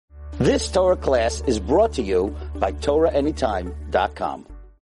This Torah class is brought to you by TorahAnytime.com.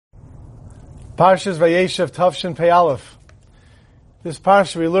 Parshas Vayeshev Tavshin Pei Aleph. This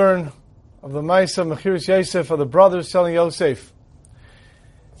parsha we learn of the Ma'aseh Mechiras Yosef, of the brothers selling Yosef.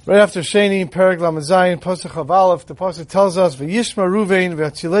 Right after Sheni, Perek Lamed Zayin, Pasuk Chav Aleph, the pasuk tells us, Vayishma Ruvain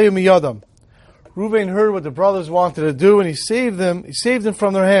v'atzileu miyadam. Ruvain heard what the brothers wanted to do, and he saved them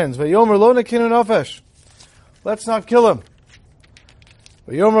from their hands. Vayomer lo nekinu nafesh. Let's not kill him.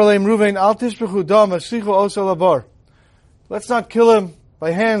 Vayomer leim Ruvain al tishbechu dam ashlichu osa labar. Let's not kill him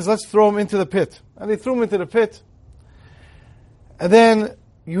by hands, let's throw him into the pit. And they threw him into the pit. And then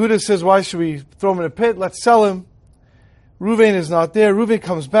Yehuda says, why should we throw him in a pit? Let's sell him. Ruvain is not there. Ruvain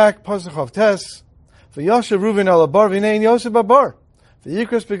comes back. Pasuk Chav Tes. V'yashav Ruvain al abar v'nein Yosef babar.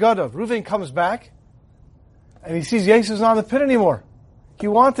 V'yikras begadav. Ruvain comes back, and he sees Yosef's not in the pit anymore. He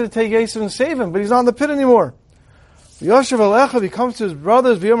wanted to take Yosef and save him, but he's not in the pit anymore. V'yashav alechav. He comes to his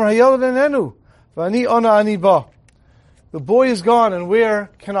brothers. V'yomer hayelad enenu. V'ani ona ani ba. The boy is gone, and where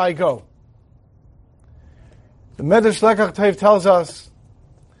can I go? The Medrash Lekach Tov tells us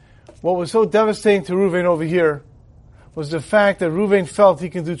what was so devastating to Ruvain over here was the fact that Ruvain felt he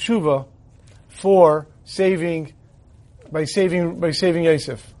can do tshuva by saving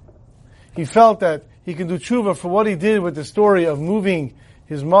Yosef. He felt that he can do tshuva for what he did with the story of moving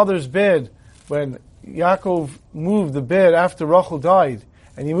his mother's bed when Yaakov moved the bed after Rachel died,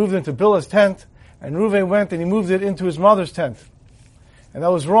 and he moved it into Bilhah's tent, and Ruvain went and he moved it into his mother's tent. And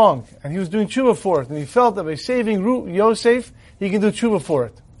that was wrong. And he was doing tshuva for it. And he felt that by saving Yosef, he can do tshuva for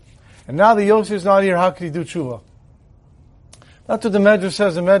it. And now that Yosef is not here, how can he do tshuva? That's what the Medrash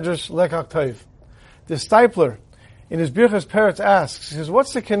says, the Medrash Lekach Tov. The Stipler, in his Birchas Peretz, asks, he says,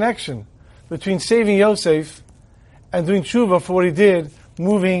 what's the connection between saving Yosef and doing tshuva for what he did,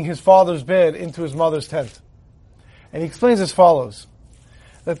 moving his father's bed into his mother's tent? And he explains as follows.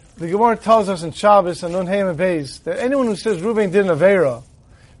 That the Gemara tells us in Shabbos and Nun Hey and Beis that anyone who says Ruvain did an Aveira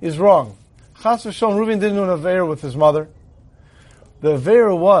is wrong. Chas v'shalom, Ruvain didn't do an Aveira with his mother. The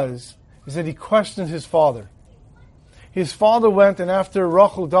Aveira is that he questioned his father. His father went, and after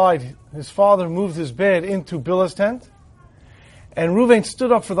Rachel died, his father moved his bed into Bilhah's tent. And Ruvain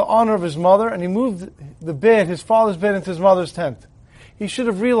stood up for the honor of his mother, and he moved the bed, his father's bed, into his mother's tent. He should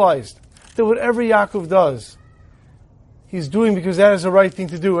have realized that whatever Yaakov does, he's doing because that is the right thing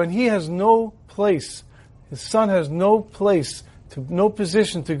to do. And he has no place, his son has no place, no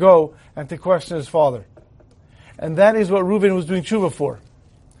position to go and to question his father. And that is what Ruvain was doing tshuva for.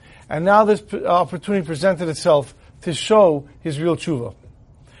 And now this opportunity presented itself to show his real tshuva.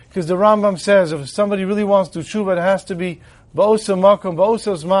 Because the Rambam says if somebody really wants to do tshuva, it has to be ba'osa makom,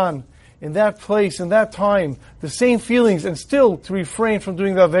 ba'osa zman, in that place, in that time, the same feelings, and still to refrain from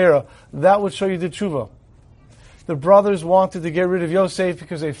doing the Avera. That would show you the tshuva. The brothers wanted to get rid of Yosef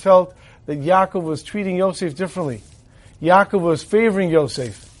because they felt that Yaakov was treating Yosef differently. Yaakov was favoring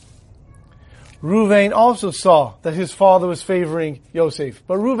Yosef. Ruvain also saw that his father was favoring Yosef.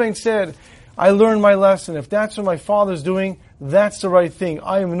 But Ruvain said, I learned my lesson. If that's what my father's doing, that's the right thing.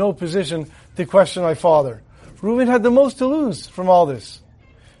 I am in no position to question my father. Ruvain had the most to lose from all this.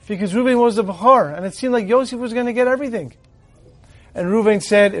 Because Ruvain was the Bechar, and it seemed like Yosef was going to get everything. And Ruvain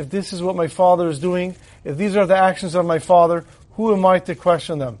said, if this is what my father is doing, if these are the actions of my father, who am I to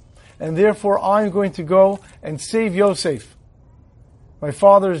question them? And therefore I'm going to go and save Yosef. My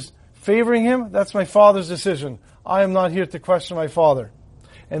father's favoring him, that's my father's decision. I am not here to question my father.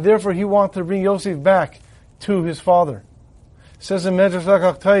 And therefore he wanted to bring Yosef back to his father. It says in Medrash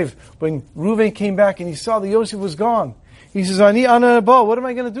Lekach Tov, when Ruvain came back and he saw that Yosef was gone, he says, Ani ana ba, what am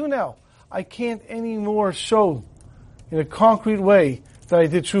I going to do now? I can't anymore show in a concrete way that I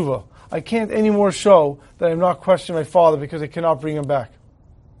did tshuva. I can't anymore show that I'm not questioning my father because I cannot bring him back.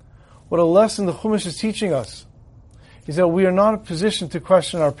 What a lesson the Chumash is teaching us is that we are not in a position to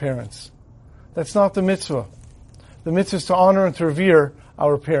question our parents. That's not the mitzvah. The mitzvah is to honor and to revere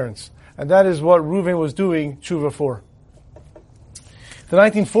our parents. And that is what Ruvain was doing tshuva for. The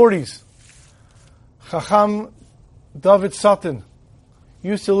 1940s, Chacham David Sutton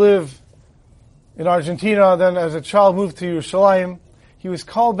used to live in Argentina, then as a child moved to Yerushalayim. He was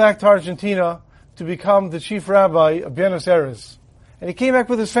called back to Argentina to become the chief rabbi of Buenos Aires. And he came back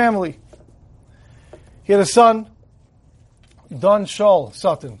with his family. He had a son, Don Shaul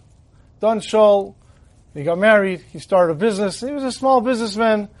Sutton. Don Shaul, he got married, he started a business. He was a small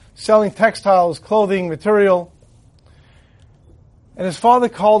businessman selling textiles, clothing, material. And his father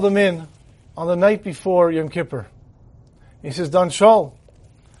called him in on the night before Yom Kippur. He says, Don Shaul,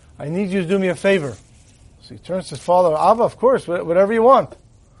 I need you to do me a favor. So he turns to his father, Abba, of course, whatever you want.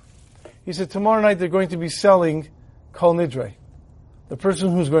 He said, tomorrow night they're going to be selling Kol Nidre. the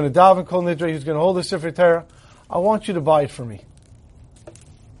person who's going to daven Kol Nidre, who's going to hold the Sefer Torah, I want you to buy it for me.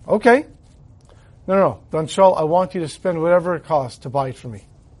 Okay. No. Dan Shaul, I want you to spend whatever it costs to buy it for me.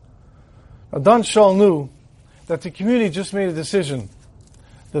 Now, Dan Shaul knew that the community just made a decision.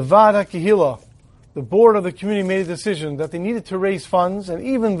 The Vada Kehila, the board of the community, made a decision that they needed to raise funds, and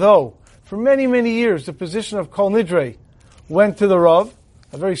even though for many, many years the position of Kol Nidre went to the Rav,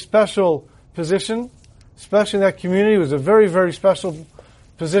 a very special position, especially in that community, it was a very, very special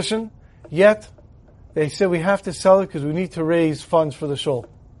position, yet they said we have to sell it because we need to raise funds for the shul.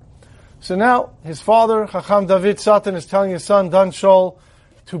 So now his father, Chacham David Satan, is telling his son Dan Shaul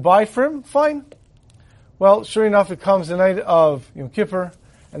to buy for him. Fine. Well, sure enough, it comes the night of Yom Kippur,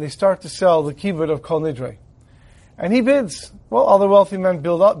 and they start to sell the kibbutz of Kol Nidre. And he bids. Well, other wealthy men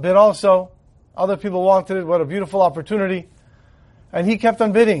bid also. Other people wanted it. What a beautiful opportunity. And he kept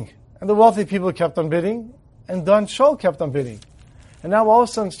on bidding. And the wealthy people kept on bidding. And Dan Shaul kept on bidding. And now all of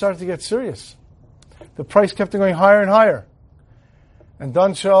a sudden it started to get serious. The price kept on going higher and higher. And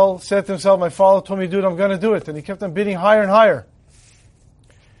Dan Shaul said to himself, my father told me to do it, I'm going to do it. And he kept on bidding higher and higher.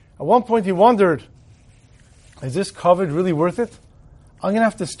 At one point he wondered, is this covet really worth it? I'm going to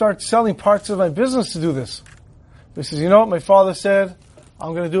have to start selling parts of my business to do this. But he says, you know what my father said?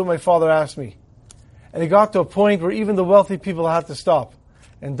 I'm going to do what my father asked me. And he got to a point where even the wealthy people had to stop.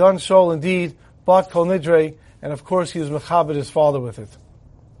 And Dan Shaul indeed bought Kol Nidre, and of course he was mechabed his father with it.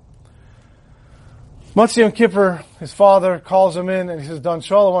 Motzei Yom Kippur, his father calls him in and he says, Dan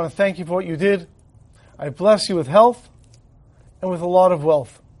Shaul, I want to thank you for what you did. I bless you with health and with a lot of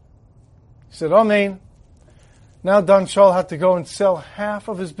wealth. He said, Amen. Now Dan Shaul had to go and sell half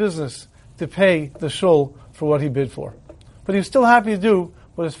of his business to pay the shul for what he bid for. But he was still happy to do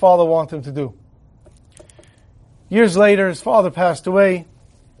what his father wanted him to do. Years later, his father passed away.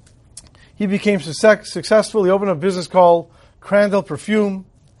 He became successful. He opened up a business called Crandall Perfume.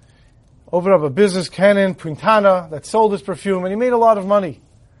 Opened up a business, Canon Puntana, that sold his perfume, and he made a lot of money.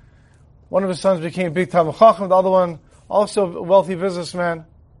 One of his sons became big Talmid Chacham, the other one also a wealthy businessman.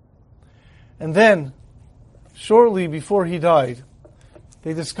 And then, shortly before he died,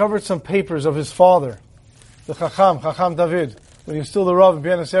 they discovered some papers of his father, the Chacham David, when he was still the Rav in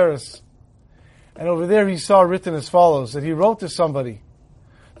Buenos Aires. And over there he saw written as follows, that he wrote to somebody,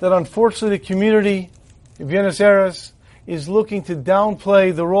 that unfortunately the community in Buenos Aires is looking to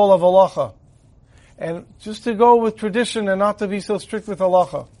downplay the role of halacha, and just to go with tradition and not to be so strict with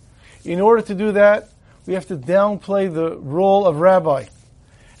halacha. In order to do that, we have to downplay the role of rabbi.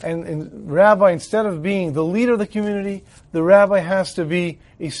 And rabbi, instead of being the leader of the community, the rabbi has to be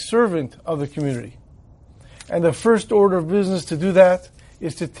a servant of the community. And the first order of business to do that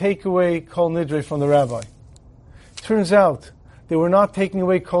is to take away Kol Nidre from the rabbi. Turns out, they were not taking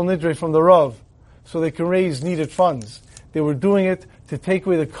away Kol Nidre from the Rav so they can raise needed funds. They were doing it to take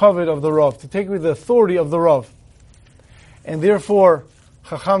away the covet of the Rav, to take away the authority of the Rav. And therefore,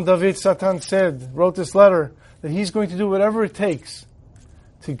 Chacham David Satan wrote this letter, that he's going to do whatever it takes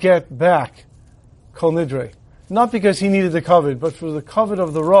to get back Kol Nidre. Not because he needed the covet, but for the covet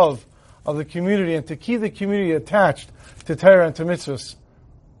of the Rav, of the community, and to keep the community attached to Torah and to mitzvahs.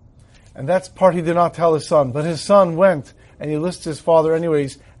 And that's part he did not tell his son. But his son went, and he listened to his father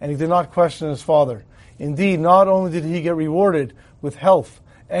anyways, and he did not question his father. Indeed, not only did he get rewarded with health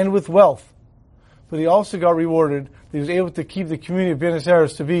and with wealth, but he also got rewarded that he was able to keep the community of Buenos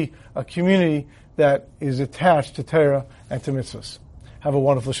Aires to be a community that is attached to Torah and to mitzvahs. Have a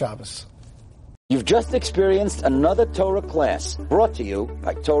wonderful Shabbos. You've just experienced another Torah class brought to you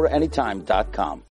by TorahAnytime.com.